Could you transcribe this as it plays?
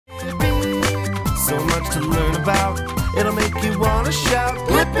So much to learn about, it'll make you want to shout,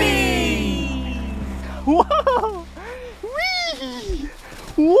 Blippi! Whoa! Whee!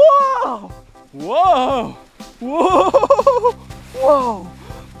 Whoa! Whoa! Whoa! Whoa!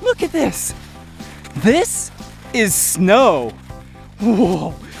 Look at this! This is snow!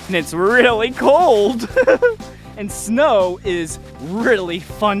 Whoa! And it's really cold! And snow is really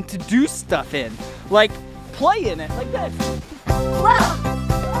fun to do stuff in. Like, play in it, like this.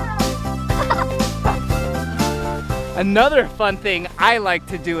 Another fun thing I like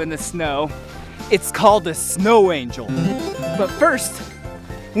to do in the snow, it's called a snow angel. But first,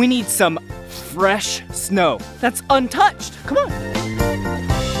 we need some fresh snow that's untouched. Come on.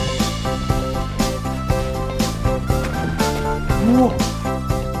 Whoa.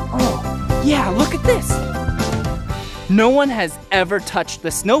 Oh, yeah, look at this. No one has ever touched the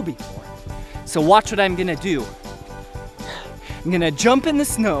snow before. So watch what I'm gonna do. I'm gonna jump in the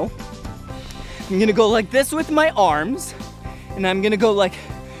snow. I'm gonna go like this with my arms, and I'm gonna go like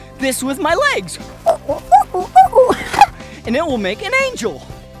this with my legs. And it will make an angel.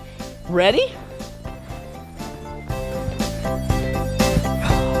 Ready?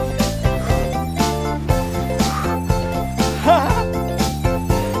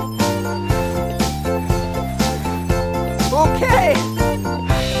 Okay.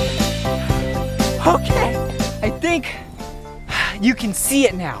 Okay. I think you can see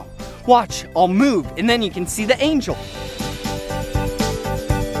it now. Watch, I'll move, and then you can see the angel.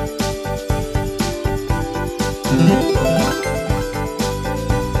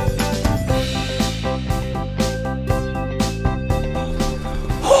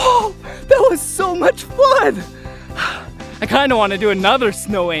 Oh, that was so much fun! I kind of want to do another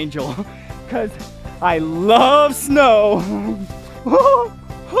snow angel, because I love snow.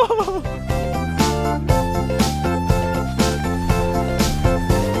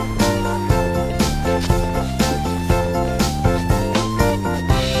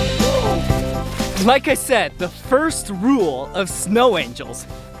 Like I said, the first rule of snow angels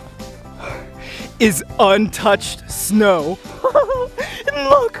is untouched snow. And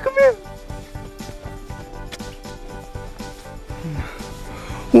look, come here.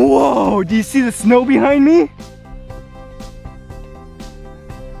 Whoa, do you see the snow behind me?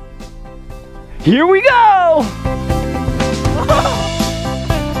 Here we go!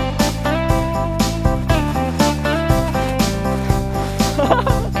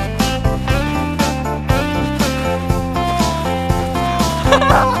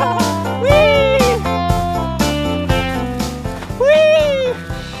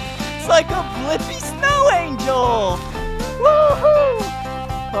 It's like a Blippi snow angel! Woohoo!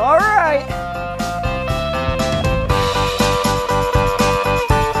 All right.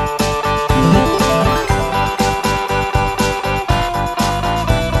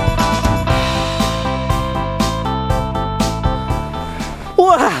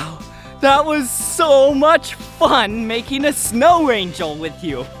 Wow, that was so much fun making a snow angel with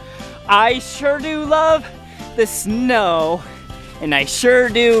you. I sure do love the snow, and I sure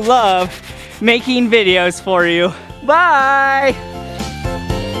do love making videos for you. Bye!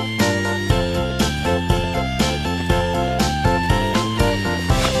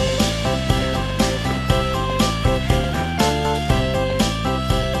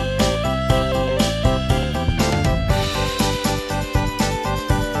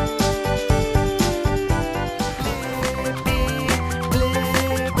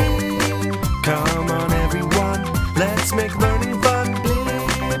 Come on everyone, let's make learning fun.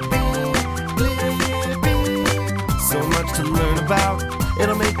 So much to learn about,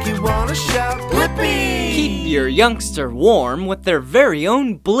 it'll make you want to shout, Blippi! Keep your youngster warm with their very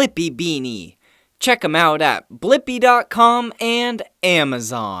own Blippi beanie. Check them out at blippi.com and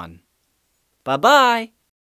Amazon. Bye-bye.